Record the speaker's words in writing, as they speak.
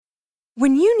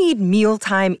When you need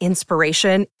mealtime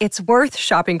inspiration, it's worth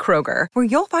shopping Kroger, where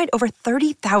you'll find over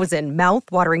 30,000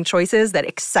 mouth-watering choices that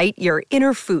excite your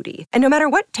inner foodie. And no matter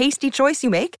what tasty choice you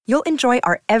make, you'll enjoy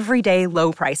our everyday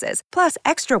low prices, plus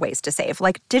extra ways to save,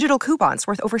 like digital coupons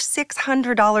worth over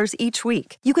 $600 each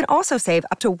week. You can also save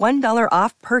up to $1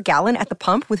 off per gallon at the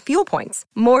pump with fuel points.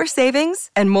 More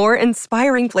savings and more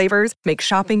inspiring flavors make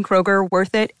shopping Kroger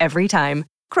worth it every time.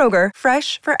 Kroger,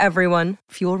 fresh for everyone.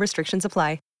 Fuel restrictions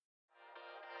apply.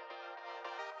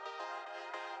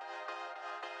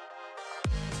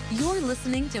 You're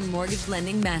listening to Mortgage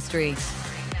Lending Mastery.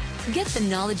 Get the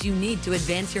knowledge you need to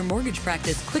advance your mortgage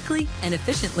practice quickly and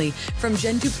efficiently from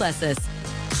Jen Duplessis,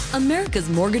 America's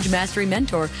Mortgage Mastery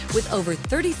mentor with over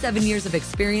 37 years of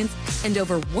experience and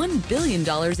over $1 billion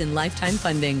in lifetime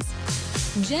fundings.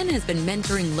 Jen has been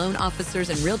mentoring loan officers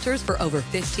and realtors for over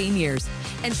 15 years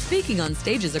and speaking on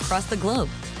stages across the globe.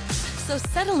 So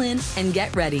settle in and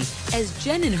get ready as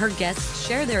Jen and her guests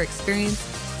share their experience,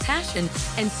 passion,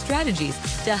 and strategies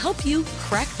to help you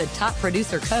crack the top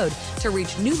producer code to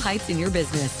reach new heights in your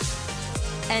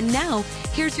business. And now,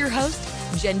 here's your host,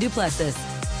 Jen Duplessis,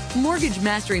 Mortgage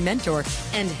Mastery Mentor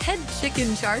and head chick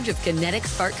in charge of Kinetic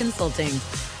Spark Consulting.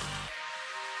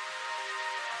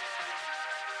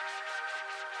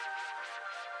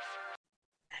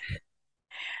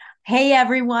 Hey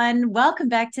everyone, welcome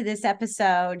back to this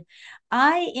episode.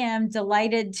 I am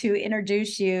delighted to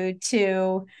introduce you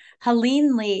to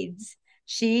Helene Leeds.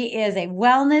 She is a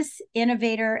wellness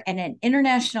innovator and an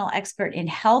international expert in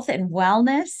health and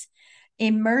wellness,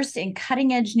 immersed in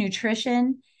cutting-edge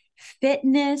nutrition,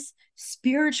 fitness,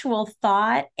 spiritual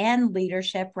thought, and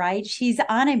leadership, right? She's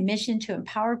on a mission to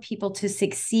empower people to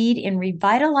succeed in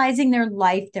revitalizing their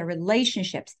life, their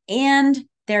relationships, and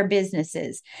their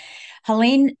businesses.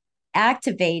 Helene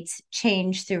activates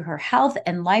change through her health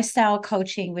and lifestyle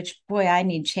coaching, which, boy, I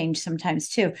need change sometimes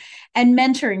too, and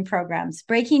mentoring programs,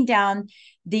 breaking down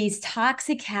these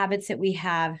toxic habits that we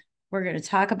have. We're going to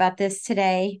talk about this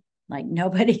today, like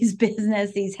nobody's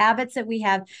business, these habits that we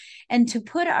have, and to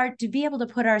be able to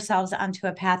put ourselves onto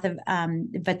a path of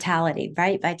vitality,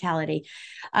 right? Vitality.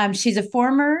 She's a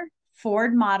former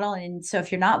Ford model. And so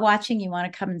if you're not watching, you want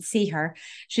to come and see her.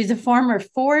 She's a former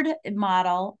Ford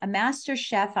model, a master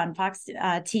chef on Fox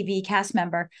TV, cast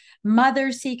member,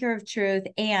 mother, seeker of truth,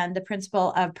 and the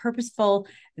principal of Purposeful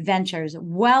Ventures.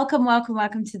 Welcome, welcome,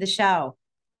 welcome to the show.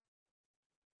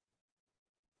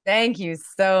 Thank you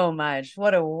so much.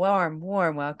 What a warm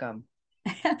welcome.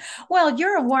 Well,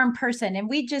 you're a warm person, and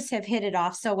we just have hit it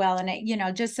off so well.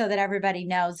 And just so that everybody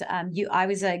knows, I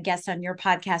was a guest on your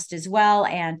podcast as well,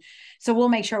 and so we'll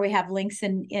make sure we have links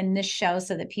in this show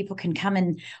so that people can come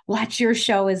and watch your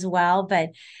show as well. But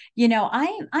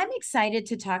I'm excited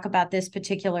to talk about this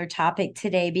particular topic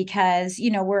today because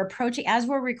we're approaching, as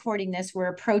we're recording this, we're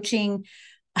approaching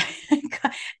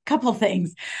a couple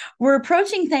things. We're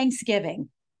approaching Thanksgiving,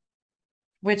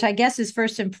 which I guess is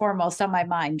first and foremost on my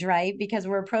mind, right? Because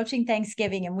we're approaching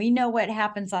Thanksgiving and we know what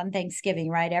happens on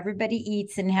Thanksgiving, right? Everybody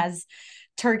eats and has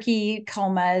turkey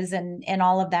comas and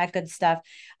all of that good stuff.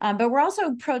 But we're also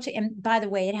approaching, and by the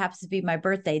way, it happens to be my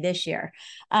birthday this year.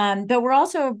 But we're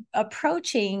also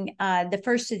approaching the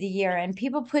first of the year, and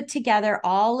people put together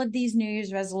all of these New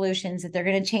Year's resolutions that they're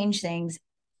going to change things.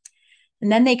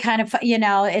 And then they kind of,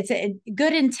 it's a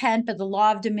good intent, but the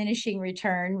law of diminishing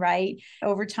return, right?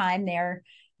 Over time,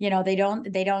 they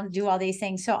don't do all these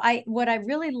things. So what I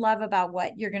really love about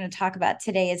what you're going to talk about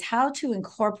today is how to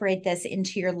incorporate this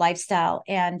into your lifestyle.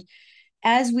 And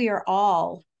as we are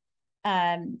all,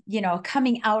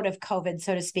 coming out of COVID,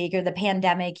 so to speak, or the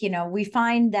pandemic, we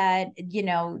find that,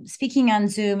 speaking on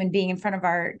Zoom and being in front of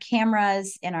our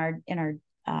cameras in our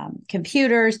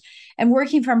computers and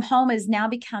working from home has now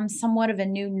become somewhat of a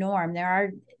new norm. There are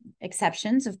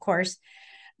exceptions, of course,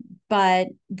 but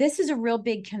this is a real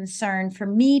big concern for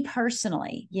me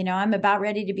personally. I'm about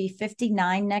ready to be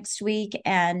 59 next week,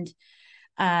 and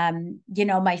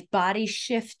my body's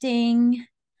shifting.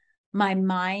 My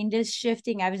mind is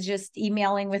shifting. I was just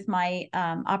emailing with my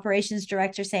operations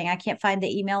director saying, I can't find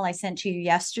the email I sent to you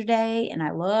yesterday. And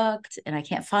I looked and I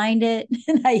can't find it.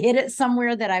 And I hid it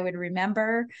somewhere that I would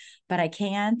remember, but I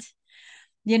can't.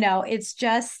 It's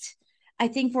just, I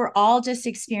think we're all just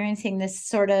experiencing this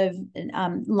sort of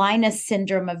Linus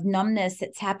syndrome of numbness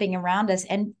that's happening around us.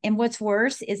 And what's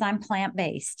worse is I'm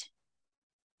plant-based.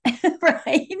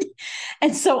 Right.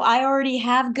 And so I already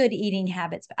have good eating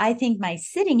habits, but I think my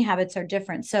sitting habits are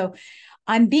different. So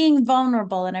I'm being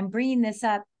vulnerable, and I'm bringing this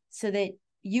up so that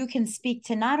you can speak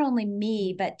to not only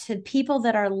me, but to people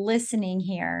that are listening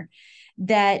here,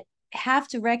 that have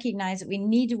to recognize that we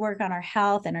need to work on our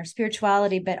health and our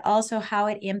spirituality, but also how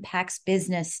it impacts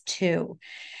business too.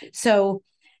 So,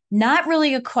 not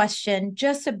really a question,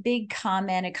 just a big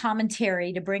comment, a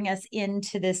commentary to bring us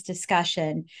into this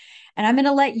discussion. And I'm going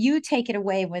to let you take it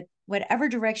away with whatever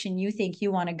direction you think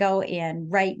you want to go in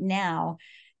right now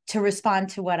to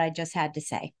respond to what I just had to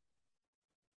say.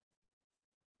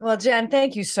 Well, Jen,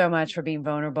 thank you so much for being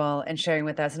vulnerable and sharing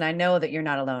with us. And I know that you're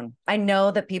not alone. I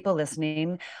know that people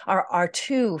listening are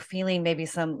too feeling maybe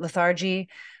some lethargy,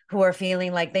 who are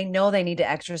feeling like they know they need to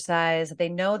exercise, they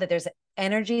know that there's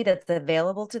energy that's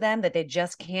available to them that they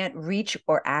just can't reach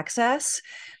or access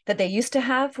that they used to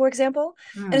have, for example.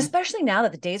 And especially now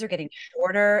that the days are getting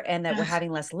shorter and that we're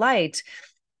having less light,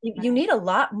 you need a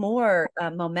lot more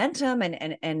momentum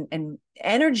and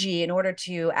energy in order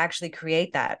to actually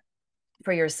create that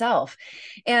for yourself.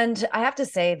 And I have to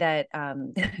say that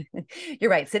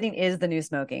you're right. Sitting is the new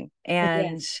smoking.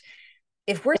 And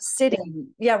if we're sitting,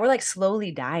 we're like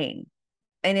slowly dying.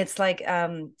 And it's like,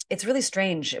 it's really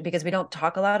strange because we don't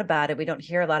talk a lot about it. We don't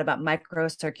hear a lot about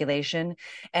microcirculation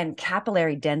and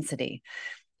capillary density.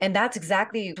 And that's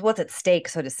exactly what's at stake,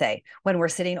 so to say, when we're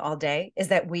sitting all day, is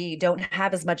that we don't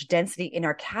have as much density in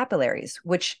our capillaries,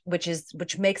 which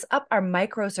makes up our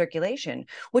microcirculation,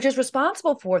 which is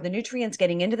responsible for the nutrients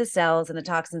getting into the cells and the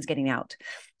toxins getting out.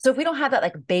 So if we don't have that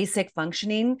like basic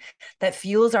functioning that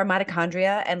fuels our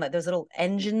mitochondria and like those little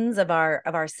engines of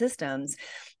our systems,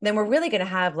 then we're really going to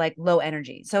have like low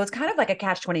energy. So it's kind of like a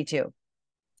catch-22.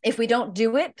 If we don't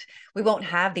do it, we won't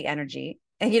have the energy.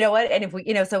 And you know what? And if we,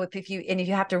 so if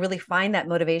you have to really find that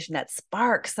motivation, that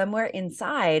spark somewhere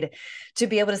inside to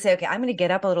be able to say, okay, I'm going to get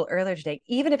up a little earlier today,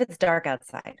 even if it's dark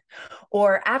outside,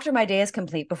 or after my day is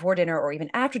complete, before dinner, or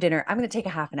even after dinner, I'm going to take a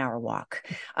half an hour walk.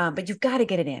 But you've got to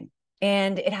get it in.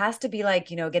 And it has to be like,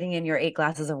 getting in your 8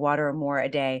 glasses of water or more a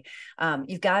day.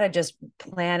 You've got to just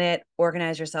plan it,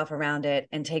 organize yourself around it,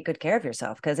 and take good care of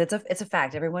yourself, because it's a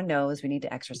fact. Everyone knows we need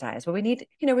to exercise, but we need,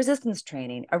 resistance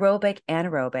training, aerobic,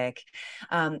 anaerobic,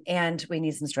 and we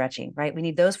need some stretching, right? We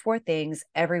need those 4 things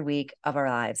every week of our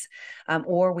lives,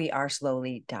 or we are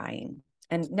slowly dying.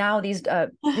 And now these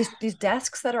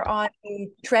desks that are on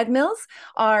treadmills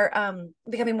are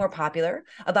becoming more popular.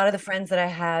 A lot of the friends that I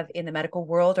have in the medical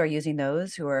world are using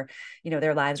those, who are,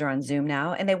 their lives are on Zoom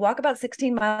now, and they walk about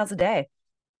 16 miles a day.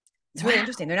 It's really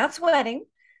interesting. They're not sweating,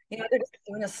 they're just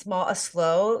doing a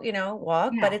slow,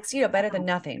 walk, but it's, better than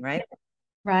nothing, right?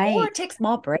 Right. Or take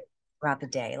small breaks throughout the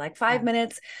day, like 5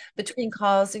 minutes between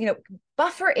calls,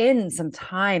 buffer in some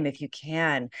time if you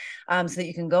can, so that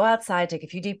you can go outside, take a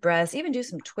few deep breaths, even do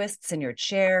some twists in your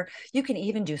chair. You can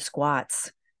even do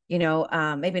squats,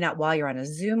 maybe not while you're on a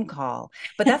Zoom call,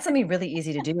 but that's something really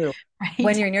easy to do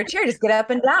when you're in your chair. Just get up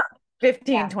and down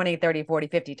 15, 20, 30, 40,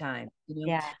 50 times.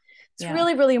 It's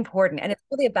really, really important. And it's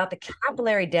really about the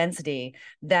capillary density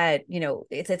that,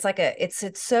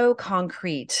 it's so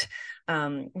concrete.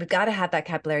 We've got to have that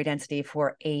capillary density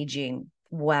for aging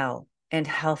well and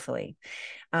healthily.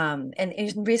 And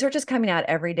research is coming out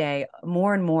every day,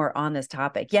 more and more on this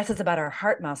topic. Yes, it's about our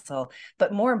heart muscle,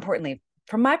 but more importantly,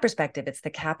 from my perspective, it's the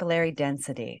capillary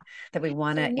density that we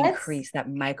want to increase, that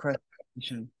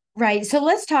microcirculation. Right. So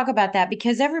let's talk about that,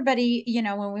 because everybody,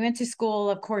 when we went to school,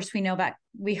 of course,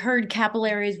 we heard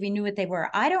capillaries, we knew what they were.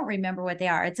 I don't remember what they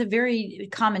are. It's a very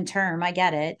common term. I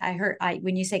get it.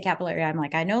 When you say capillary, I'm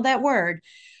like, I know that word,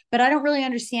 but I don't really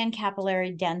understand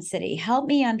capillary density. Help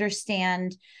me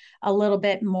understand a little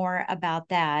bit more about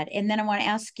that. And then I want to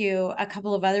ask you a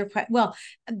couple of other questions. Well,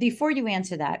 before you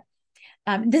answer that,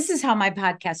 this is how my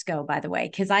podcasts go, by the way,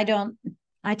 because I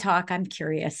talk, I'm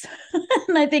curious.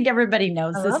 And I think everybody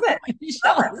knows I this. love it.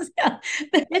 Yeah.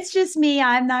 It's just me.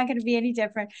 I'm not going to be any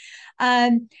different.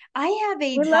 I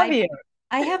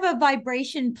have a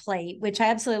vibration plate, which I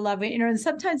absolutely love. And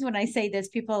sometimes when I say this,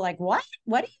 people are like, what?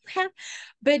 What do you have?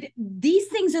 But these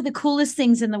things are the coolest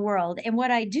things in the world. And what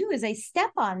I do is I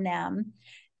step on them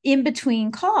in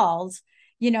between calls,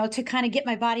 to kind of get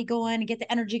my body going and get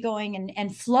the energy going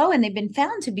and flow. And they've been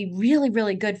found to be really,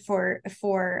 really good for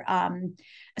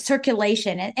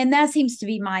circulation. And that seems to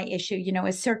be my issue,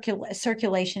 is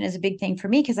circulation is a big thing for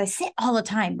me, because I sit all the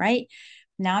time, right?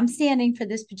 Now I'm standing for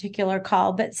this particular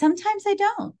call, but sometimes I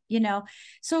don't,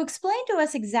 So explain to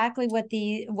us exactly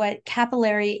what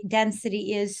capillary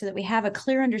density is, so that we have a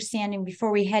clear understanding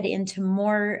before we head into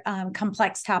more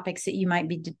complex topics that you might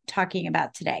be talking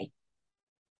about today.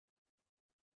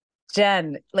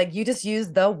 Jen, like you just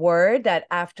used the word that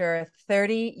after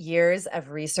 30 years of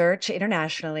research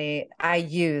internationally, I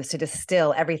use to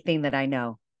distill everything that I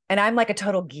know. And I'm like a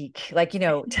total geek, like,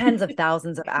 tens of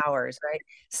thousands of hours, right?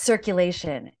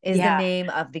 Circulation is the name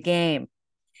of the game.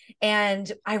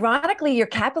 And ironically, your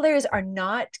capillaries are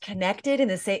not connected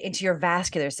into your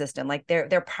vascular system. Like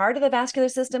they're part of the vascular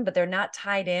system, but they're not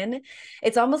tied in.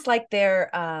 It's almost like they're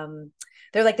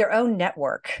like their own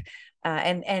network.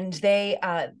 And they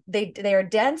are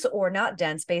dense or not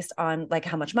dense based on like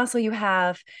how much muscle you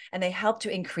have, and they help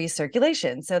to increase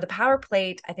circulation. So the power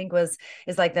plate, I think, is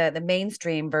like the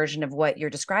mainstream version of what you're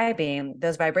describing.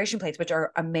 Those vibration plates, which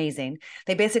are amazing,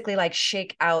 they basically like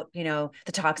shake out, the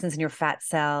toxins in your fat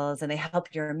cells, and they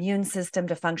help your immune system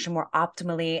to function more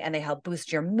optimally, and they help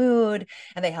boost your mood,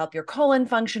 and they help your colon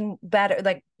function better.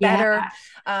 Yeah.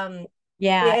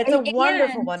 It's a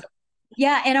wonderful one.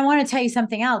 Yeah. And I want to tell you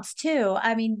something else too.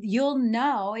 I mean, you'll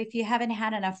know if you haven't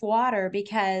had enough water,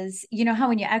 because you know how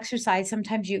when you exercise,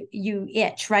 sometimes you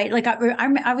itch, right? Like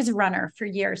I was a runner for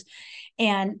years,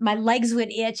 and my legs would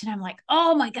itch, and I'm like,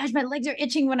 oh my gosh, my legs are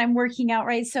itching when I'm working out,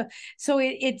 right? So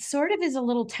it sort of is a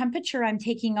little temperature I'm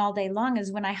taking all day long,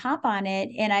 is when I hop on it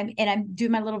and I'm do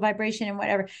my little vibration and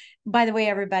whatever. By the way,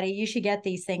 everybody, you should get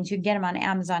these things. You can get them on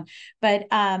Amazon, but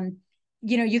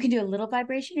you can do a little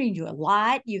vibration, or you can do a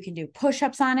lot. You can do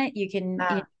push-ups on it. You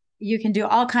can do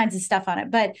all kinds of stuff on it.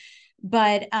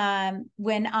 But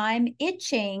when I'm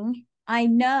itching, I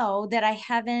know that I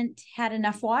haven't had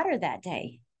enough water that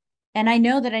day, and I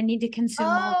know that I need to consume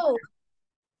more water.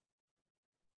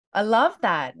 I love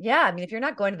that. Yeah. I mean, if you're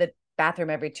not going to the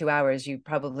bathroom every 2 hours, you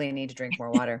probably need to drink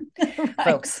more water. Right.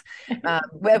 Folks.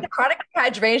 Chronic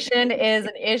hydration is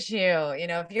an issue.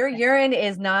 If your urine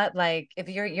is not if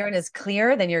your urine is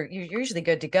clear, then you're usually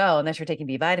good to go, unless you're taking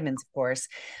B vitamins, of course.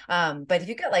 But if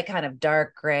you get like kind of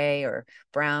dark gray or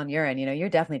brown urine, you're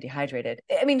definitely dehydrated.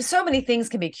 I mean, so many things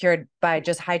can be cured by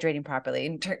just hydrating properly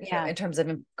in terms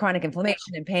of chronic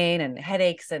inflammation and pain and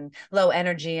headaches and low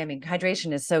energy. I mean,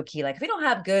 hydration is so key. Like if we don't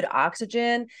have good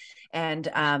oxygen and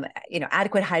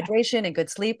adequate hydration and good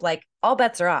sleep, like all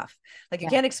bets are off. Like you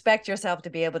can't expect yourself to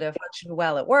be able to function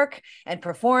well at work and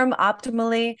perform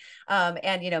optimally,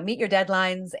 and meet your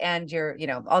deadlines and your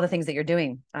all the things that you're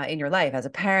doing in your life as a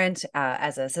parent,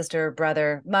 as a sister,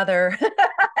 brother, mother,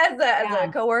 as a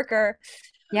coworker.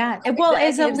 Yeah. Well,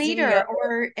 as a leader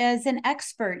or as an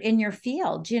expert in your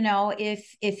field,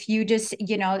 if you just,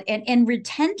 and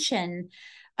retention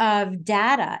of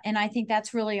data. And I think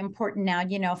that's really important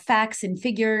now, facts and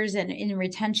figures and in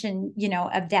retention,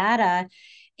 of data.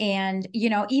 And,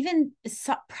 even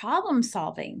problem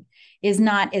solving is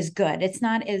not as good. It's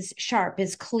not as sharp,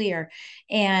 as clear.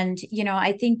 And,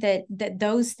 I think that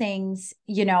those things,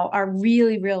 are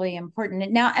really, really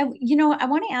important. Now, I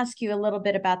want to ask you a little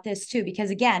bit about this too, because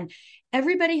again,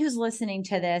 everybody who's listening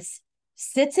to this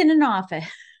sits in an office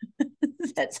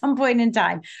at some point in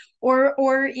time,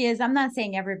 or is, I'm not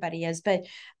saying everybody is, but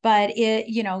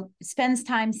it, spends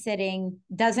time sitting,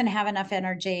 doesn't have enough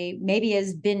energy, maybe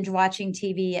is binge watching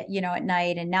TV, at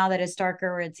night. And now that it's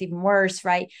darker, it's even worse,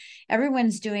 right?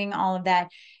 Everyone's doing all of that.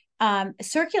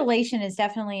 Circulation is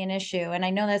definitely an issue. And I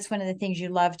know that's one of the things you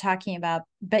love talking about,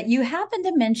 but you happen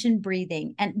to mention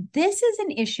breathing. And this is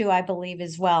an issue, I believe,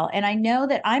 as well. And I know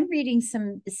that I'm reading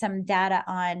some data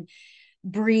on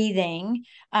breathing.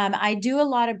 I do a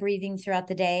lot of breathing throughout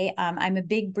the day. I'm a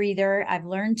big breather. I've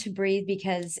learned to breathe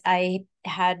because I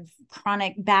had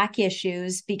chronic back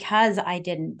issues because I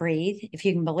didn't breathe, if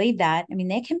you can believe that. I mean,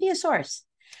 they can be a source.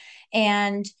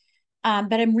 And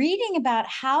but I'm reading about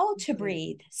how to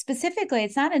breathe. Specifically,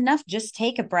 it's not enough just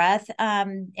take a breath.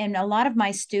 And a lot of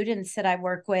my students that I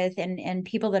work with and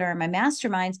people that are in my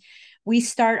masterminds, we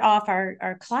start off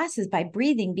our classes by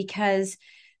breathing, because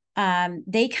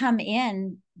they come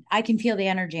in, I can feel the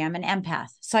energy. I'm an empath.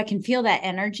 So I can feel that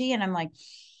energy. And I'm like,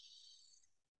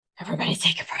 everybody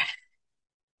take a breath.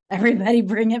 Everybody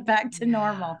bring it back to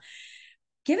normal.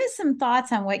 Give us some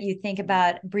thoughts on what you think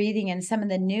about breathing and some of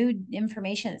the new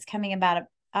information that's coming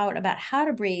out about how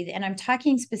to breathe. And I'm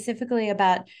talking specifically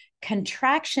about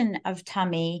contraction of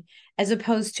tummy as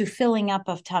opposed to filling up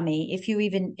of tummy. If you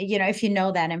even, if you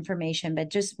know that information, but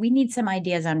just, we need some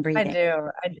ideas on breathing.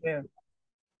 I do.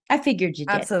 I figured you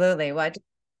did. Absolutely. Well,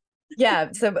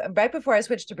 yeah. So right before I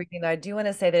switch to breathing, though, I do want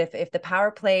to say that if the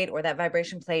power plate or that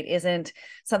vibration plate isn't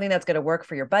something that's going to work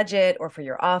for your budget or for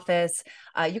your office,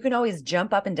 you can always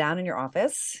jump up and down in your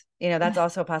office. That's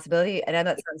also a possibility. And I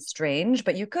know that sounds strange,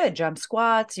 but you could jump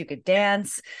squats, you could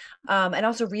dance, and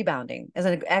also rebounding is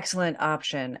an excellent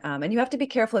option. And you have to be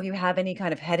careful if you have any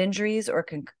kind of head injuries or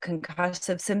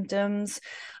concussive symptoms.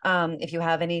 If you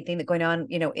have anything that's going on,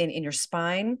 in your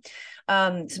spine,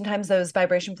 sometimes those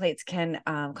vibration plates can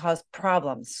cause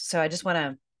problems. So I just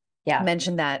want to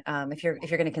mention that if you're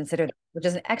going to consider that. which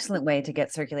is an excellent way to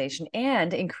get circulation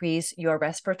and increase your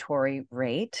respiratory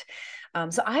rate.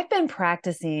 So I've been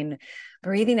practicing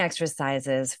breathing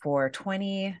exercises for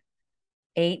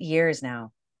 28 years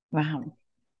now. Wow.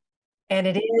 And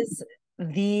it is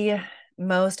the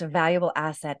most valuable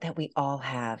asset that we all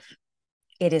have.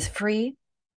 It is free.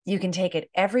 You can take it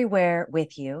everywhere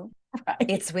with you. Right.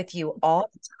 It's with you all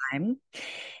the time.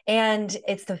 And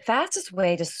it's the fastest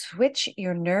way to switch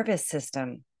your nervous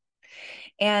system.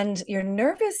 And your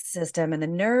nervous system and the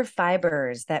nerve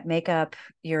fibers that make up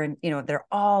your, they're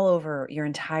all over your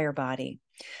entire body,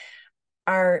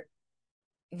 are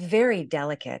very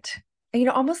delicate.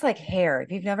 Almost like hair.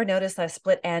 If you've never noticed a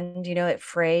split end, it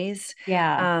frays.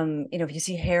 Yeah. If you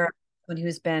see hair, someone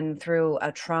who's been through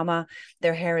a trauma,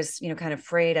 their hair is, kind of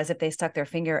frayed as if they stuck their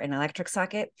finger in an electric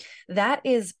socket. That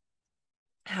is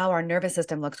how our nervous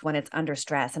system looks when it's under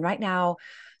stress. And right now,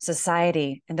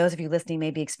 society, and those of you listening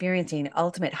may be experiencing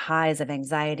ultimate highs of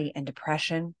anxiety and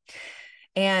depression.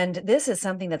 And this is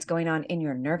something that's going on in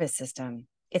your nervous system.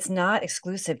 It's not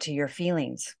exclusive to your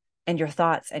feelings and your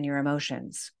thoughts and your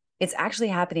emotions. It's actually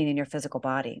happening in your physical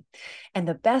body. And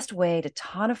the best way to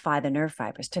tonify the nerve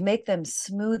fibers, to make them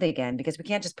smooth again, because we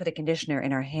can't just put a conditioner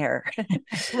in our hair,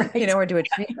 Right. or do a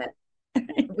treatment.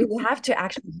 We have to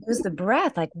actually use the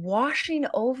breath, like washing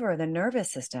over the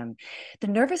nervous system. The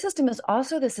nervous system is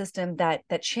also the system that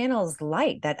channels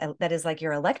light, that is like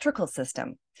your electrical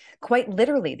system, quite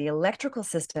literally the electrical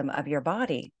system of your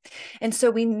body. And so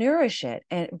we nourish it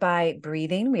by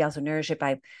breathing. We also nourish it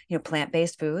by,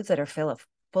 plant-based foods that are full of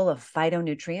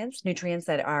phytonutrients, nutrients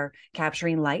that are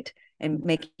capturing light and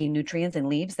making nutrients in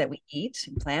leaves that we eat,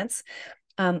 and plants.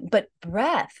 But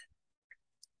breath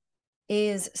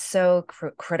is so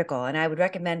critical. And I would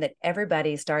recommend that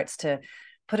everybody starts to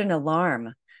put an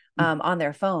alarm on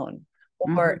their phone,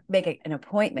 or make an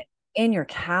appointment in your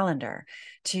calendar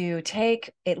to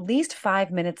take at least 5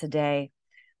 minutes a day,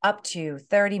 up to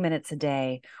 30 minutes a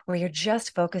day, where you're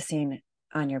just focusing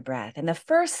on your breath. And the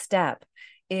first step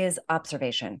is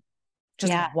observation,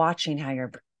 just watching how you're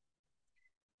breathing.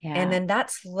 Yeah. And then that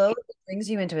slowly brings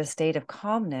you into a state of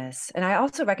calmness. And I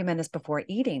also recommend this before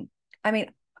eating. I mean,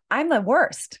 I'm the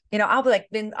worst. I'll be like,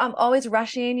 I'm always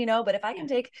rushing, but if I can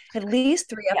take at least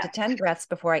 3 up to 10 breaths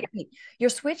before I eat, you're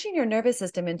switching your nervous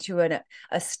system into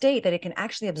a state that it can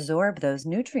actually absorb those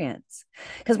nutrients.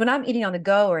 Because when I'm eating on the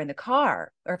go or in the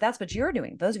car, or if that's what you're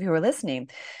doing, those of you who are listening,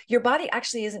 your body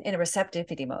actually isn't in a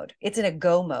receptivity mode. It's in a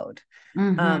go mode. I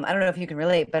don't know if you can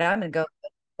relate, but I'm in go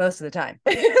most of the time.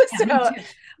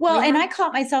 And I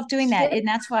caught myself doing that. And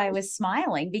that's why I was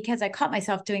smiling, because I caught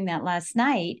myself doing that last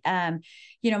night.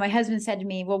 My husband said to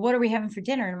me, well, what are we having for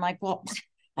dinner? And I'm like, well,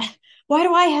 why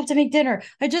do I have to make dinner?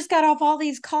 I just got off all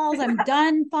these calls. I'm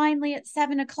done finally at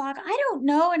 7:00. I don't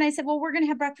know. And I said, well, we're going to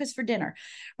have breakfast for dinner.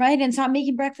 Right. And so I'm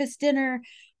making breakfast dinner,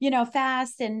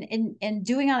 fast and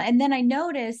doing all. And then I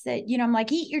noticed that, I'm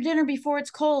like, eat your dinner before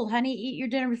it's cold, honey, eat your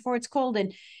dinner before it's cold.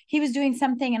 And he was doing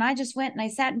something, and I just went and I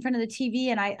sat in front of the TV,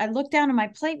 and I looked down and my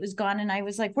plate was gone. And I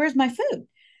was like, where's my food?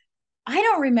 I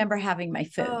don't remember having my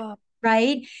food. Oh.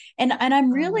 Right. And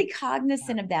I'm really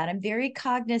cognizant of that. I'm very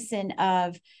cognizant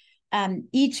of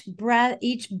each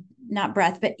bite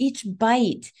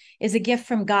is a gift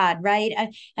from God. Right.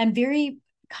 I'm very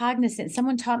cognizant.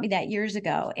 Someone taught me that years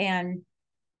ago. And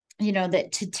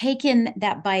that to take in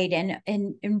that bite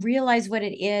and realize what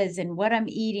it is and what I'm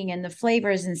eating and the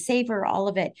flavors and savor all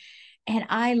of it. And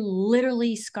I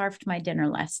literally scarfed my dinner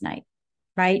last night.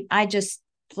 Right. I just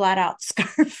flat out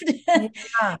scarfed.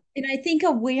 Yeah. And I think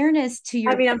awareness to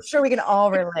your, I'm sure we can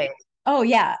all relate. Oh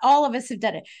yeah. All of us have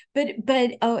done it.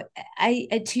 But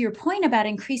to your point about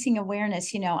increasing awareness,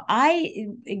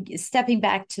 stepping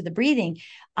back to the breathing,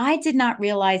 I did not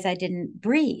realize I didn't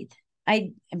breathe.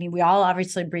 I mean, we all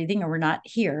obviously breathing, or we're not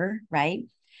here. Right.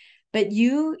 But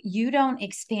you don't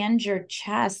expand your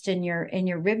chest and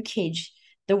your rib cage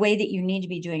the way that you need to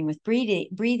be doing with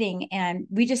breathing. And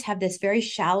we just have this very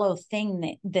shallow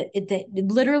thing that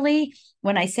literally,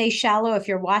 when I say shallow, if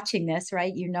you're watching this,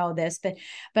 right, this, but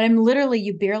I'm literally,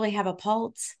 you barely have a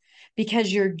pulse,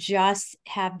 because you're just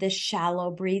have this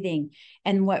shallow breathing.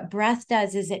 And what breath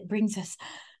does is it brings us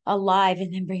alive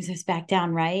and then brings us back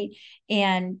down. Right.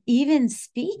 And even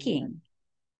speaking,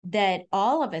 that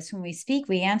all of us, when we speak,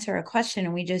 we answer a question,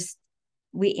 and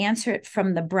we answer it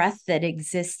from the breath that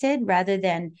existed, rather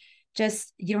than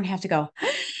just, you don't have to go,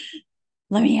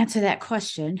 let me answer that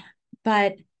question,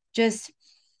 but just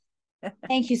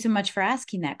thank you so much for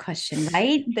asking that question.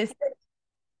 Right.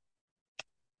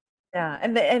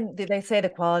 And they say the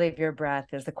quality of your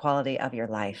breath is the quality of your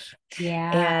life.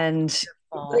 Yeah. And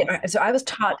So I was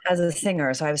taught as a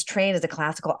singer. So I was trained as a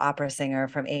classical opera singer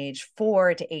from age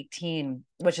 4 to 18,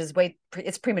 which is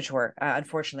it's premature.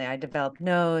 Unfortunately, I developed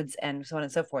nodes and so on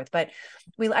and so forth. But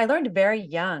I learned very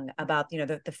young about,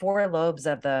 the four lobes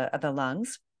of the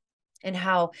lungs, and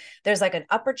how there's like an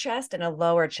upper chest and a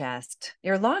lower chest.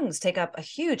 Your lungs take up a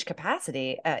huge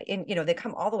capacity. They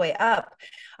come all the way up,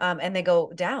 and they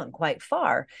go down quite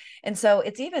far. And so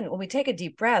it's even when we take a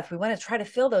deep breath, we want to try to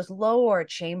fill those lower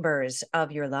chambers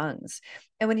of your lungs.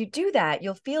 And when you do that,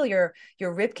 you'll feel your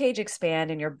rib cage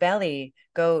expand and your belly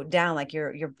go down, like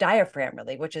your diaphragm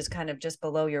really, which is kind of just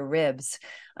below your ribs.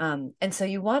 And so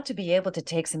you want to be able to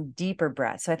take some deeper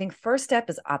breaths. So I think first step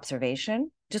is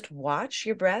observation. Just watch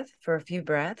your breath for a few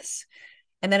breaths,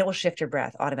 and then it will shift your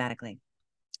breath automatically.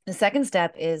 The second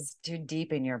step is to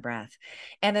deepen your breath.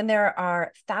 And then there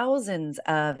are thousands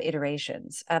of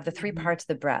iterations of the three parts of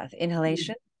the breath: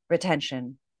 inhalation,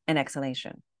 retention, and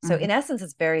exhalation. So in essence,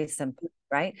 it's very simple,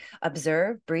 right?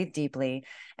 Observe, breathe deeply,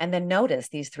 and then notice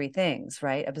these three things,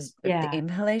 right? The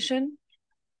inhalation,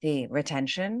 the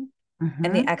retention,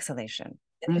 and the exhalation.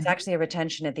 And there's actually a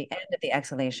retention at the end of the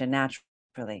exhalation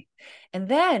naturally. And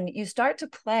then you start to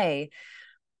play,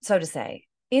 so to say,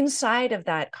 inside of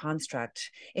that construct.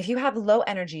 If you have low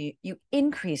energy, you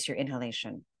increase your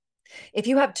inhalation. If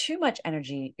you have too much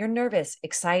energy, you're nervous,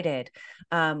 excited,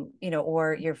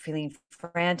 or you're feeling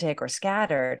frantic or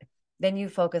scattered, then you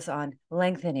focus on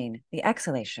lengthening the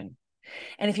exhalation.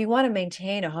 And if you want to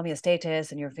maintain a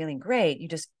homeostasis and you're feeling great, you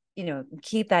just,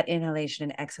 keep that inhalation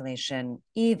and exhalation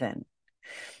even.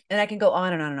 And I can go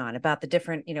on and on and on about the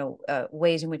different,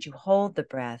 ways in which you hold the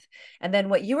breath. And then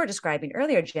what you were describing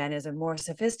earlier, Jen, is a more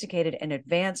sophisticated and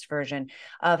advanced version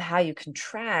of how you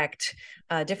contract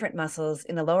different muscles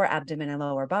in the lower abdomen and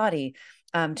lower body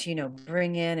to,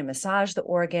 bring in and massage the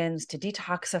organs, to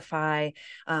detoxify.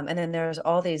 And then there's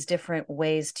all these different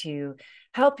ways to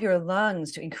help your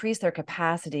lungs to increase their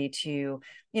capacity to,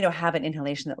 have an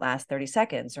inhalation that lasts 30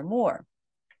 seconds or more.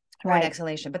 Or an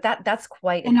exhalation, but that's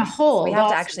quite and a hold. We have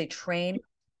to actually train.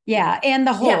 Yeah, and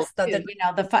the hold, yes,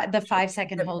 the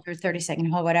 5-second hold or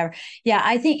 30-second hold, whatever. Yeah,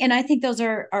 I think those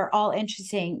are all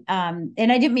interesting. And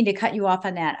I didn't mean to cut you off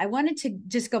on that. I wanted to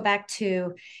just go back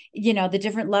to, the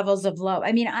different levels of low.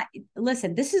 I mean,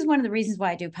 listen, this is one of the reasons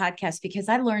why I do podcasts, because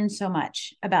I learned so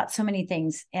much about so many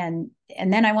things, and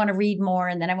then I want to read more,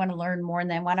 and then I want to learn more, and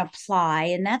then I want to apply.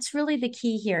 And that's really the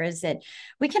key here, is that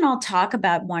we can all talk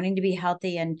about wanting to be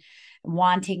healthy and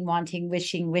wanting,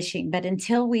 wishing, but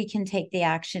until we can take the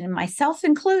action, and myself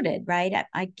included, right?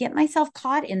 I get myself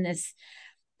caught in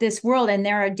this world, and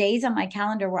there are days on my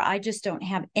calendar where I just don't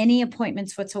have any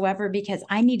appointments whatsoever because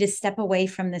I need to step away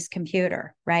from this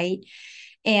computer, right?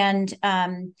 And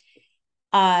but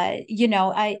I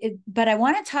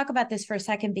want to talk about this for a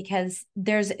second, because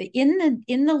there's in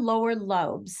the lower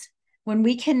lobes, when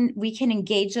we can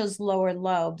engage those lower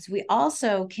lobes, we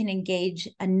also can engage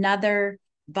another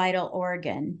vital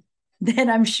organ that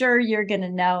I'm sure you're going to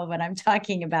know what I'm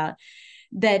talking about,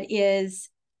 that is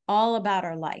all about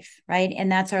our life, right? And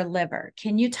that's our liver.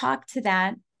 Can you talk to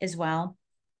that as well?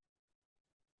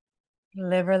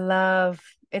 Liver love.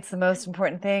 It's the most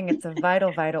important thing. It's a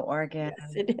vital organ.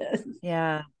 Yes, it is.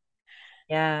 Yeah.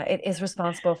 It is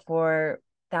responsible for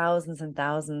thousands and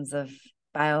thousands of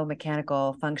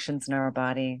biomechanical functions in our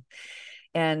body.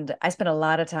 And I spent a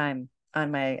lot of time on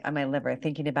my liver,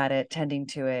 thinking about it, tending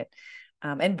to it.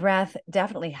 And breath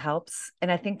definitely helps.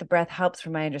 And I think the breath helps,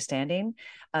 from my understanding,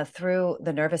 through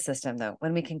the nervous system, though.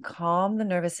 When we can calm the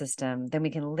nervous system, then we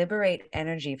can liberate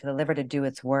energy for the liver to do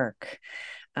its work.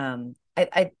 The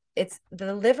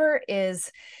liver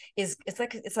is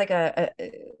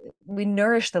we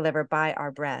nourish the liver by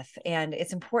our breath. And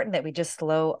it's important that we just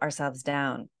slow ourselves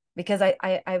down. Because I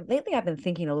lately I've been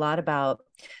thinking a lot about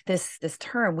this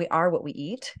term, we are what we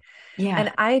eat. Yeah.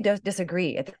 And I don't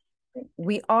disagree.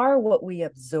 We are what we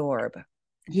absorb.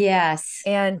 Yes.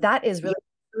 And that is really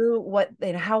true.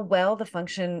 How well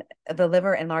the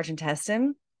liver and large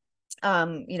intestine,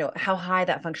 how high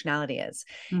that functionality is.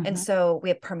 Mm-hmm. And so we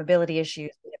have permeability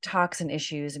issues, we have toxin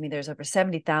issues. I mean, there's over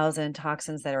 70,000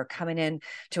 toxins that are coming in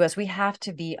to us. We have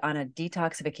to be on a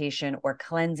detoxification or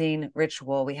cleansing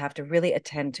ritual. We have to really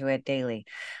attend to it daily.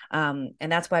 And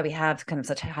that's why we have kind of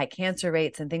such high cancer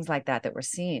rates and things like that we're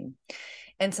seeing.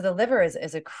 And so the liver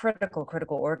is a critical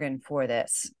organ for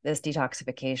this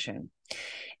detoxification.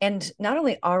 And not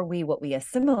only are we what we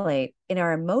assimilate in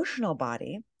our emotional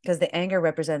body, because the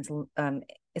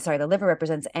liver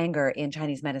represents anger in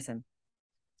Chinese medicine.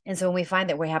 And so when we find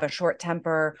that we have a short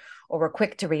temper or we're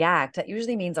quick to react, that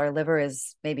usually means our liver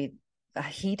is maybe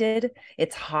heated,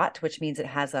 it's hot, which means it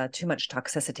has too much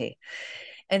toxicity.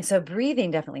 And so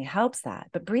breathing definitely helps that,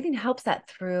 but breathing helps that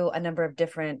through a number of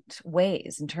different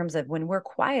ways in terms of when we're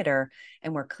quieter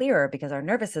and we're clearer because our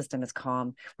nervous system is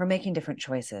calm, we're making different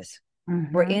choices.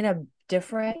 We're in a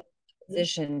different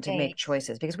position to make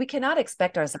choices because we cannot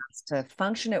expect ourselves to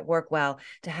function at work well,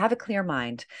 to have a clear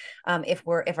mind, if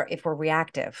we're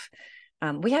reactive.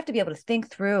 We have to be able to think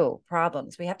through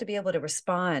problems. We have to be able to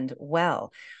respond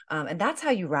well, and that's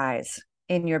how you rise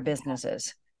in your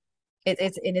businesses.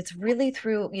 It's really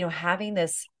through, having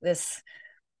this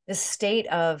state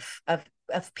of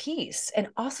peace, and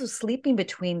also sleeping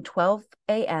between 12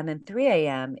 a.m. and 3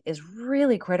 a.m. is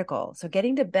really critical. So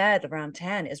getting to bed around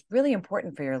 10 is really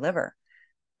important for your liver.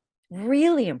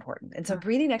 Really important. And so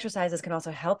breathing exercises can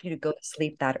also help you to go to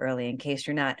sleep that early in case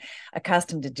you're not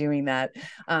accustomed to doing that.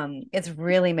 It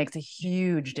really makes a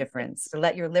huge difference to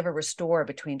let your liver restore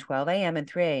between 12 a.m. and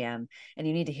 3 a.m. And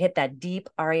you need to hit that deep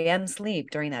REM sleep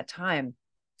during that time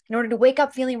in order to wake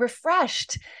up feeling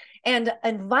refreshed and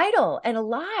vital and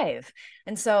alive.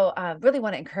 And so really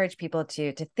want to encourage people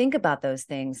to think about those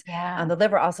things. Yeah. The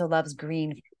liver also loves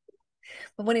green.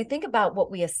 But when you think about what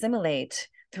we assimilate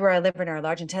through our liver and our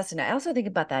large intestine, I also think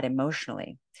about that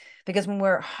emotionally, because when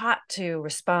we're hot to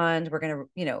respond, we're going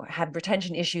to, have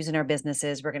retention issues in our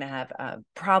businesses. We're going to have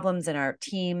problems in our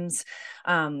teams.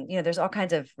 There's all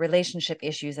kinds of relationship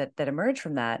issues that emerge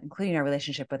from that, including our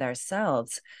relationship with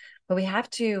ourselves. But we have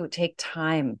to take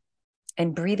time.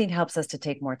 And breathing helps us to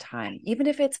take more time, even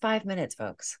if it's 5 minutes,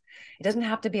 folks. It doesn't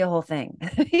have to be a whole thing,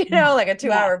 like a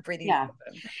 2-hour breathing. Yeah,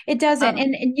 it doesn't.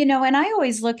 And I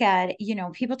always look at,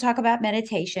 people talk about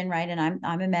meditation, right? And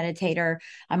I'm a meditator.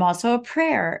 I'm also a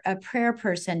prayer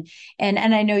person.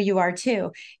 And I know you are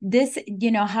too. This,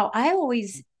 how I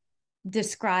always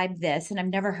describe this, and I've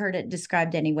never heard it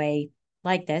described anyway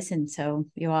like this, and so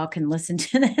you all can listen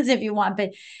to this if you want,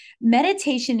 but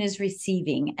meditation is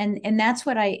receiving, and that's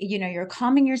what you're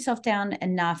calming yourself down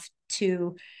enough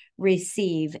to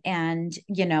receive. And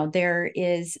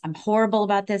I'm horrible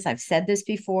about this, I've said this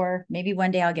before, maybe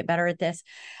one day I'll get better at this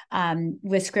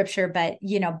with scripture, but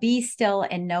be still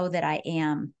and know that I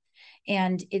am.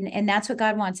 And that's what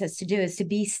God wants us to do, is to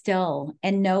be still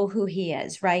and know who he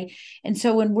is, right? And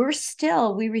so when we're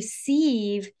still, we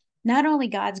receive not only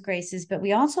God's graces, but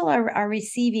we also are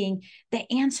receiving the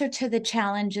answer to the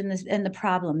challenge and the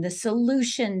problem, the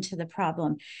solution to the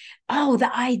problem. Oh,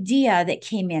 the idea that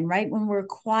came in, right? When we're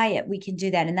quiet, we can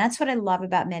do that. And that's what I love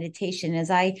about meditation,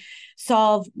 is I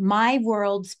solve my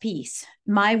world's peace,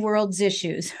 my world's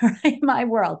issues, right? My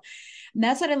world. And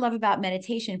that's what I love about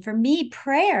meditation. For me,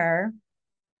 prayer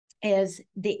is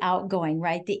the outgoing,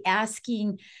 right? The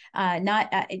asking,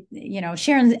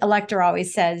 Sharon Elector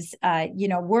always says,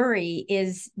 worry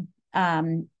is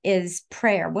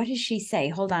prayer. What does she say?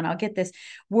 Hold on, I'll get this.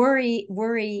 Worry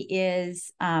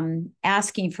is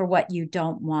asking for what you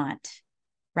don't want,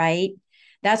 right?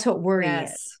 That's what worry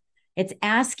is. It's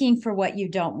asking for what you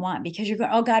don't want, because you're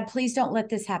going, oh God, please don't let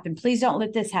this happen. Please don't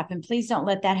let this happen. Please don't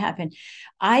let that happen.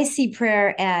 I see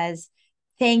prayer as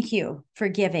thank you for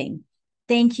giving.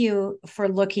 Thank you for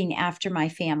looking after my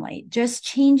family. Just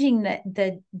changing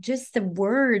the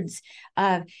words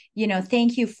of,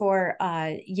 thank you for,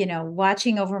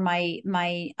 watching over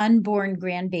my unborn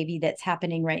grandbaby that's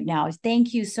happening right now.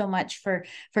 Thank you so much for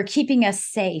keeping us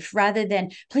safe, rather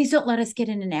than please don't let us get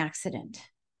in an accident.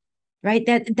 Right.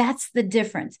 That's the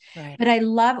difference. Right. But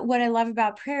what I love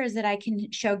about prayer is that I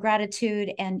can show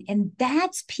gratitude, and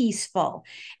that's peaceful,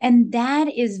 and that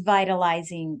is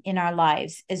vitalizing in our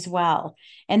lives as well.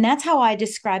 And that's how I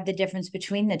describe the difference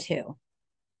between the two.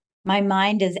 My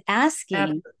mind is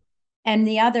asking, and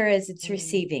the other is it's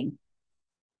receiving.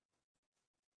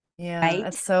 Yeah. Right?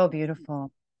 That's so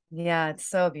beautiful. Yeah, it's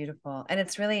so beautiful. And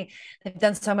it's really, they've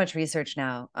done so much research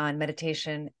now on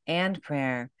meditation and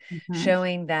prayer,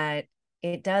 showing that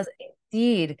it does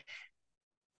indeed,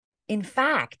 in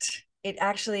fact, it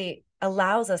actually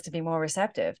allows us to be more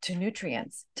receptive to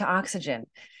nutrients, to oxygen,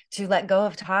 to let go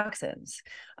of toxins.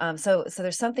 So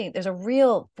there's a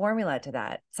real formula to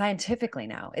that scientifically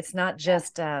now. It's not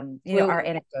just, our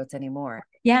anecdotes anymore.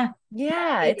 Yeah.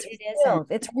 Yeah. It's real.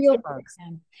 It's real, folks.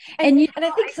 And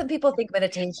I think some people think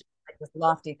meditation is like this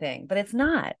lofty thing, but it's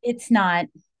not. It's not.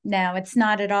 No, it's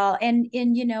not at all. And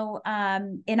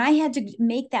I had to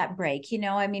make that break,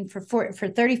 for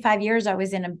 35 years, I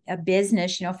was in a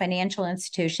business, financial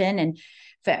institution, and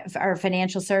our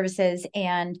financial services,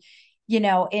 and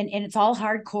it's all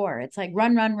hardcore. It's like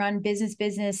run,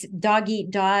 business, dog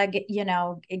eat dog,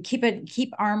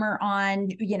 keep armor on,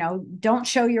 don't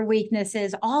show your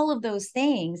weaknesses, all of those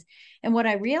things. And what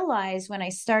I realized when I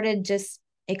started just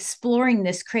exploring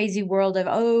this crazy world of,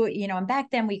 oh, and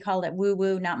back then we called it woo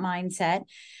woo, not mindset.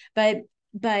 But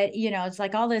it's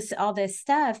like all this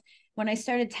stuff. When I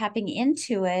started tapping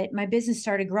into it, my business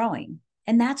started growing.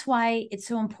 And that's why it's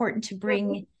so important to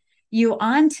bring you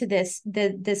onto this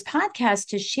podcast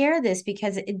to share this,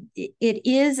 because it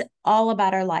is all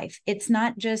about our life. It's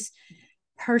not just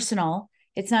personal.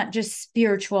 It's not just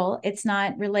spiritual. It's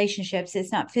not relationships.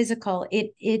 It's not physical.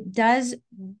 It does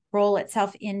roll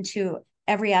itself into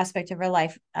every aspect of our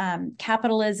life.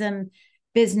 Capitalism,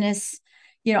 business,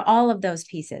 all of those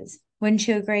pieces. Wouldn't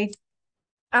you agree?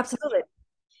 Absolutely.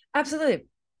 Absolutely.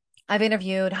 I've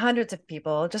interviewed hundreds of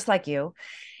people just like you,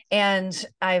 and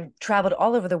I've traveled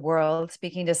all over the world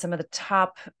speaking to some of the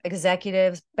top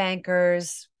executives,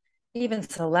 bankers, even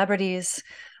celebrities.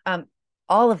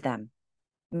 All of them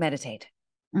meditate.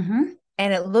 Mm-hmm.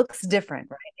 And it looks different,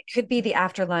 right? It could be the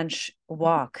after lunch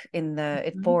walk in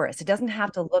the forest. It doesn't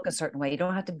have to look a certain way. You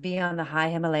don't have to be on the high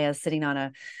Himalayas sitting on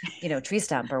a, tree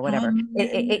stump or whatever.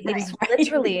 It is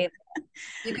literally,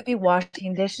 you could be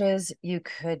washing dishes.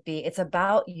 It's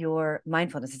about your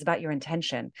mindfulness. It's about your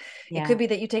intention. Yeah. It could be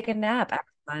that you take a nap after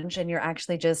lunch and you're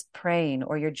actually just praying,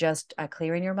 or you're just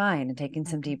clearing your mind and taking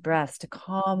some deep breaths to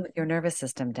calm your nervous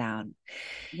system down.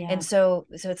 Yeah. And so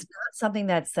it's not something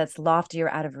that's lofty or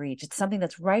out of reach. It's something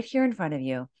that's right here in front of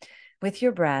you with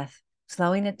your breath,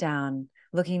 slowing it down,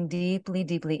 looking deeply,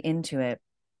 deeply into it.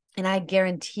 And I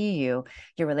guarantee you,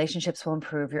 your relationships will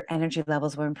improve, your energy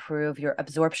levels will improve, your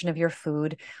absorption of your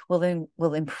food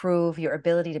will improve, your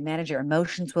ability to manage your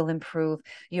emotions will improve,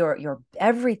 your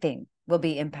everything will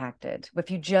be impacted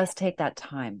if you just take that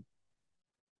time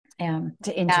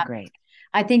to integrate.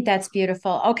 I think that's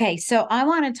beautiful. Okay, so I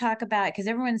want to talk about, because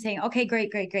everyone's saying, okay,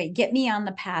 great. Get me on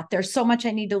the path. There's so much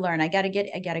I need to learn. I got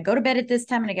to go to bed at this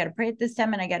time, and I got to pray at this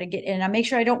time, and I make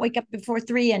sure I don't wake up before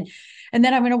 3, and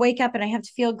then I'm going to wake up and I have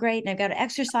to feel great, and I've got to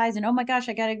exercise, and oh my gosh,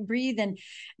 I got to breathe, and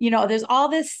there's all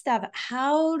this stuff.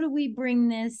 How do we bring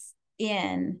this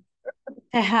in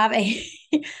to have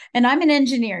and I'm an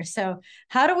engineer, so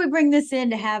how do we bring this in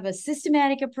to have a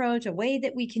systematic approach, a way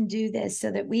that we can do this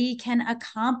so that we can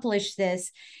accomplish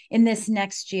this in this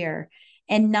next year,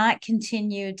 and not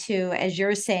continue to, as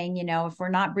you're saying, if we're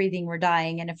not breathing, we're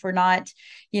dying. And if we're not,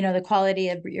 the quality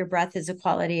of your breath is the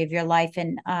quality of your life.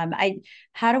 And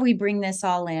how do we bring this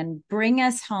all in, bring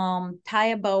us home, tie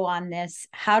a bow on this?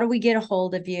 How do we get a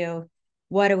hold of you?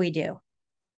 What do we do?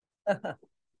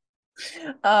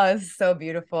 Oh, it's so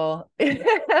beautiful.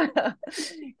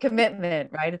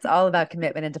 Commitment, right? It's all about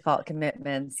commitment and default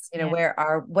commitments.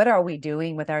 What are we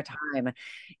doing with our time,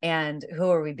 and who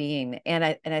are we being? And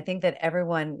I think that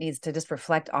everyone needs to just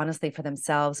reflect honestly for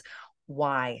themselves.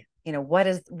 Why? What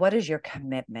is your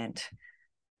commitment?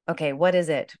 Okay, what is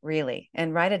it really?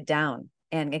 And write it down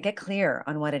and get clear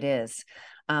on what it is.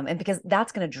 And because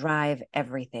that's going to drive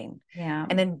everything. Yeah.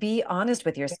 And then be honest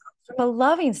with yourself from a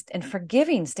loving and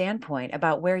forgiving standpoint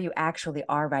about where you actually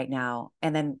are right now,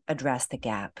 and then address the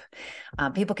gap.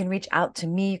 People can reach out to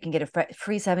me. You can get a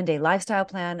free 7-day lifestyle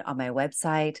plan on my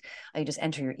website. You just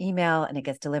enter your email and it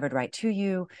gets delivered right to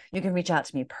you. You can reach out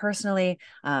to me personally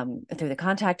through the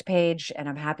contact page, and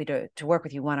I'm happy to work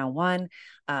with you one-on-one.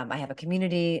 I have a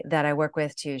community that I work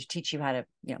with to teach you how to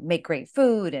make great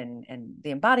food and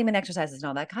the embodiment exercises and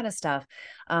all that kind of stuff.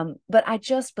 But I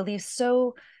just believe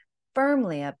so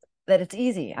firmly that it's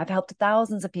easy. I've helped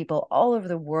thousands of people all over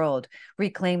the world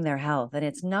reclaim their health, and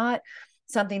it's not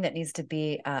something that needs to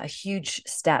be a huge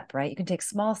step, right? You can take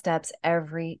small steps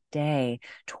every day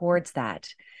towards that.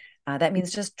 That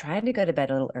means just trying to go to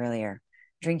bed a little earlier,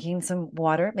 drinking some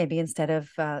water, maybe instead of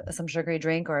some sugary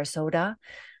drink or a soda.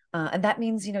 And that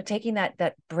means, taking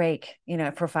that break,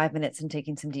 for 5 minutes and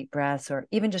taking some deep breaths, or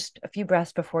even just a few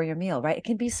breaths before your meal, right? It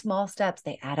can be small steps.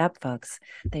 They add up, folks.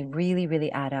 They really,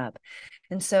 really add up.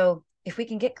 And so if we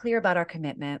can get clear about our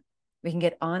commitment, we can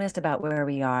get honest about where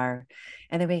we are,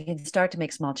 and then we can start to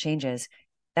make small changes.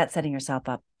 That's setting yourself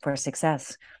up for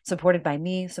success, supported by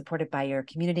me, supported by your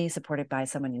community, supported by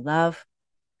someone you love.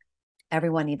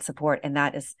 Everyone needs support. And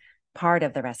that is part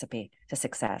of the recipe to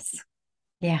success.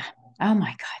 Yeah. Oh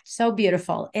my God. So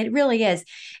beautiful. It really is.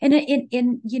 And it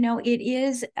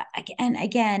is, and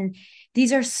again,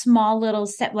 these are small little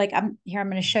steps. Like I'm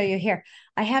going to show you here.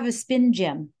 I have a spin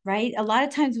gym, right? A lot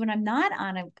of times when I'm not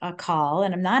on a call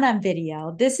and I'm not on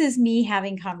video, this is me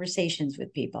having conversations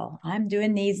with people. I'm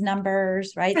doing these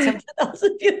numbers, right? So for those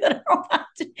of you that are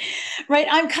watching, right,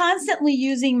 I'm constantly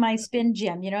using my spin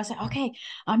gym. So okay,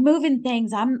 I'm moving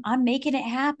things. I'm making it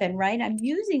happen, right? I'm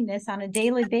using this on a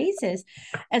daily basis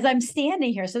as I'm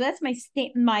standing here. So that's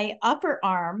my upper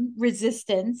arm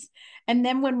resistance. And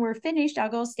then when we're finished, I'll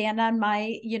go stand on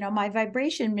my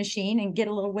vibration machine and get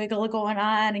a little wiggle going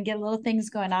on and get a little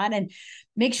things going on and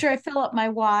make sure I fill up my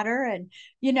water. And,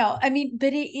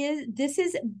 but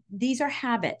these are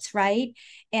habits, right?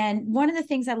 And one of the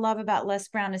things I love about Les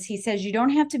Brown is he says, you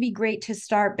don't have to be great to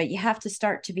start, but you have to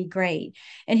start to be great.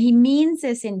 And he means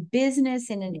this in business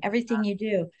and in everything you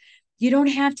do. You don't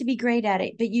have to be great at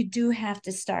it, but you do have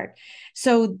to start.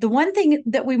 So the one thing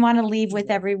that we want to leave with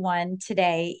everyone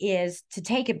today is to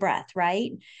take a breath,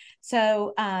 right?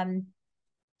 So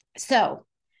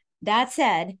that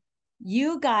said,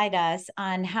 you guide us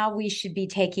on how we should be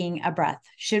taking a breath.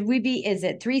 Is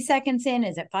it 3 seconds in?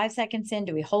 Is it 5 seconds in?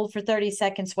 Do we hold for 30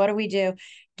 seconds? What do we do?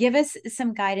 Give us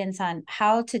some guidance on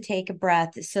how to take a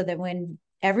breath so that when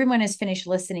everyone is finished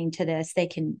listening to this, they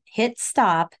can hit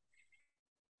stop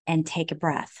and take a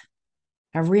breath,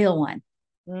 a real one.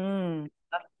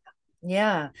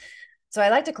 Yeah. So I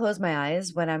like to close my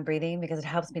eyes when I'm breathing because it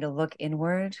helps me to look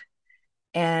inward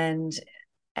and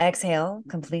exhale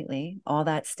completely all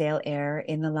that stale air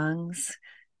in the lungs,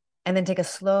 and then take a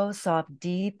slow, soft,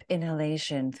 deep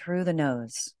inhalation through the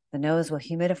nose. The nose will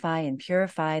humidify and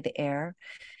purify the air.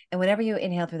 And whenever you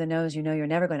inhale through the nose, you're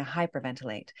never going to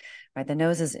hyperventilate, right? The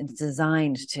nose is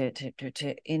designed to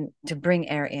bring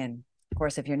air in. Of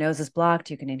course, if your nose is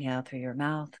blocked, you can inhale through your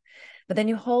mouth, but then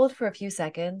you hold for a few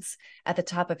seconds at the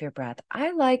top of your breath.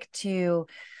 I like to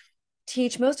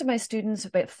teach most of my students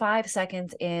about 5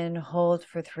 seconds in, hold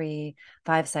for 3,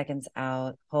 5 seconds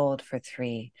out, hold for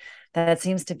 3. That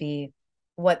seems to be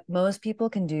what most people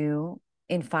can do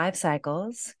in 5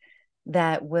 cycles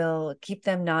that will keep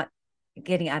them not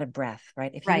getting out of breath,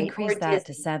 right? If you increase that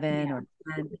to 7 or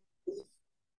 10,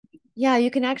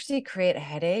 you can actually create a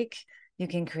headache. You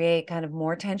can create kind of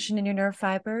more tension in your nerve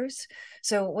fibers.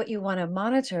 So what you want to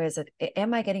monitor is,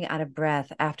 am I getting out of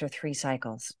breath after 3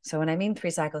 cycles? So when I mean 3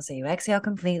 cycles, so you exhale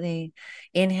completely,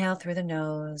 inhale through the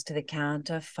nose to the count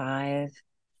of 5,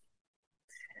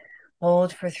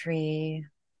 hold for 3,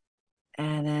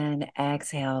 and then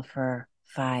exhale for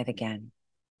 5 again.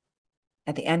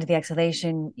 At the end of the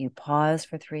exhalation, you pause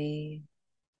for 3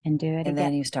 and do it again. And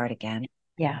then you start again.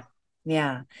 Yeah.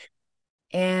 Yeah.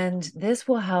 And this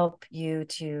will help you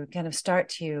to kind of start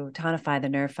to tonify the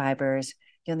nerve fibers.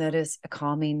 You'll notice a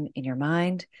calming in your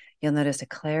mind. You'll notice a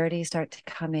clarity start to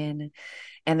come in.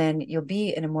 And then you'll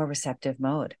be in a more receptive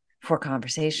mode for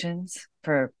conversations,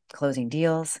 for closing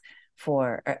deals,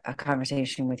 for a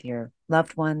conversation with your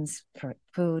loved ones, for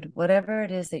food, whatever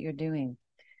it is that you're doing.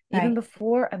 Right. Even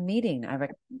before a meeting, I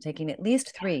recommend taking at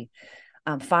least 3.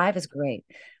 5 is great.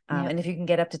 And if you can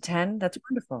get up to 10, that's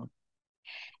wonderful.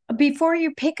 Before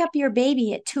you pick up your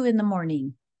baby at 2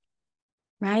 a.m,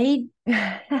 right?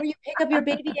 Or you pick up your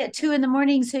baby at 2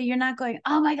 a.m, so you're not going,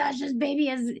 oh my gosh, this baby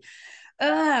is,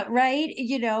 right?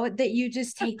 That you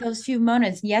just take those few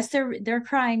moments. Yes, they're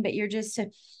crying, but you're just, I'm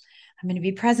going to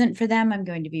be present for them. I'm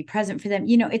going to be present for them.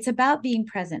 It's about being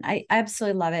present. I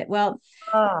absolutely love it. Well,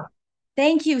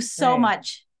 thank you so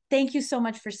much. Thank you so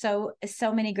much for so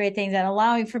many great things and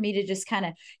allowing for me to just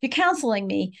you're counseling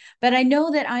me, but I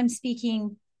know that I'm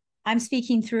speaking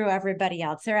through everybody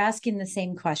else. They're asking the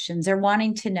same questions. They're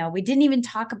wanting to know. We didn't even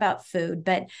talk about food,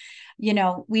 but we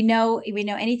know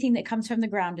anything that comes from the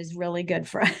ground is really good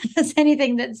for us.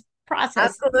 Anything that's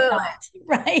processed, not,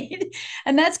 right?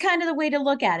 And that's kind of the way to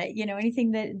look at it.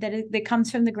 Anything that comes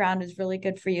from the ground is really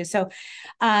good for you. So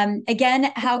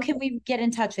again, how can we get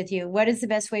in touch with you? What is the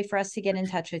best way for us to get in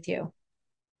touch with you?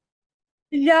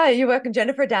 Yeah, you're welcome.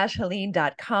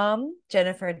 Jennifer-Helene.com,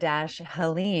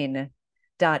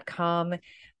 Jennifer-Helene.com,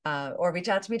 or reach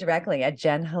out to me directly at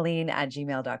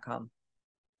jenhelene@gmail.com.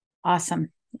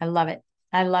 Awesome. I love it.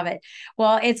 I love it.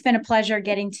 Well, it's been a pleasure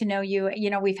getting to know you.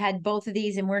 We've had both of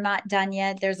these and we're not done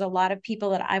yet. There's a lot of people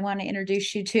that I want to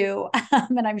introduce you to,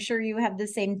 and I'm sure you have the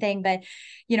same thing. But,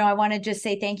 I want to just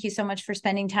say thank you so much for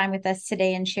spending time with us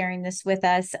today and sharing this with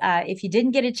us. If you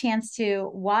didn't get a chance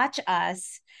to watch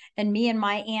us and me and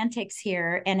my antics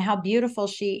here and how beautiful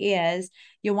she is,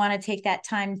 you'll want to take that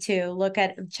time to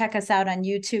check us out on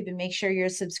YouTube and make sure you're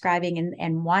subscribing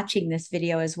and watching this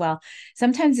video as well.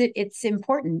 Sometimes it's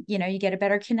important, you get a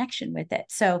better connection with it.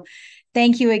 So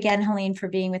thank you again, Helene, for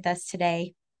being with us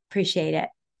today. Appreciate it.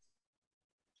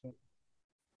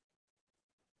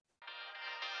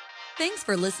 Thanks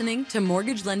for listening to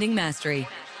Mortgage Lending Mastery.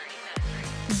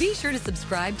 Be sure to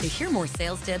subscribe to hear more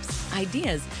sales tips,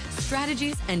 ideas,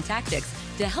 strategies, and tactics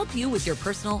to help you with your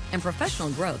personal and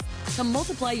professional growth to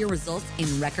multiply your results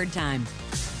in record time.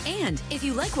 And if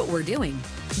you like what we're doing,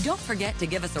 don't forget to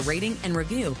give us a rating and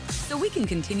review so we can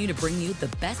continue to bring you the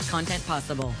best content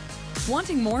possible.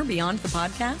 Wanting more beyond the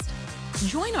podcast?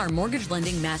 Join our Mortgage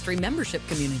Lending Mastery membership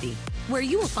community, where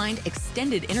you will find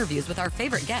extended interviews with our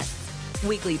favorite guests,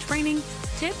 weekly training,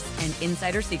 tips, and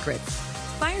insider secrets,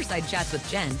 fireside chats with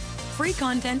Jen, free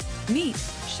content, meet,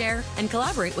 share, and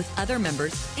collaborate with other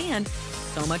members, and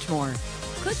so much more.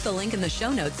 Click the link in the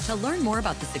show notes to learn more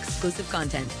about this exclusive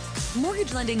content.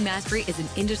 Mortgage Lending Mastery is an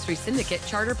Industry Syndicate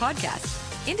charter podcast.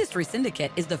 Industry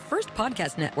Syndicate is the first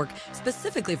podcast network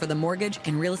specifically for the mortgage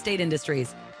and real estate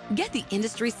industries. Get the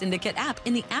Industry Syndicate app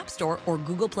in the App Store or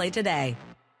Google Play today.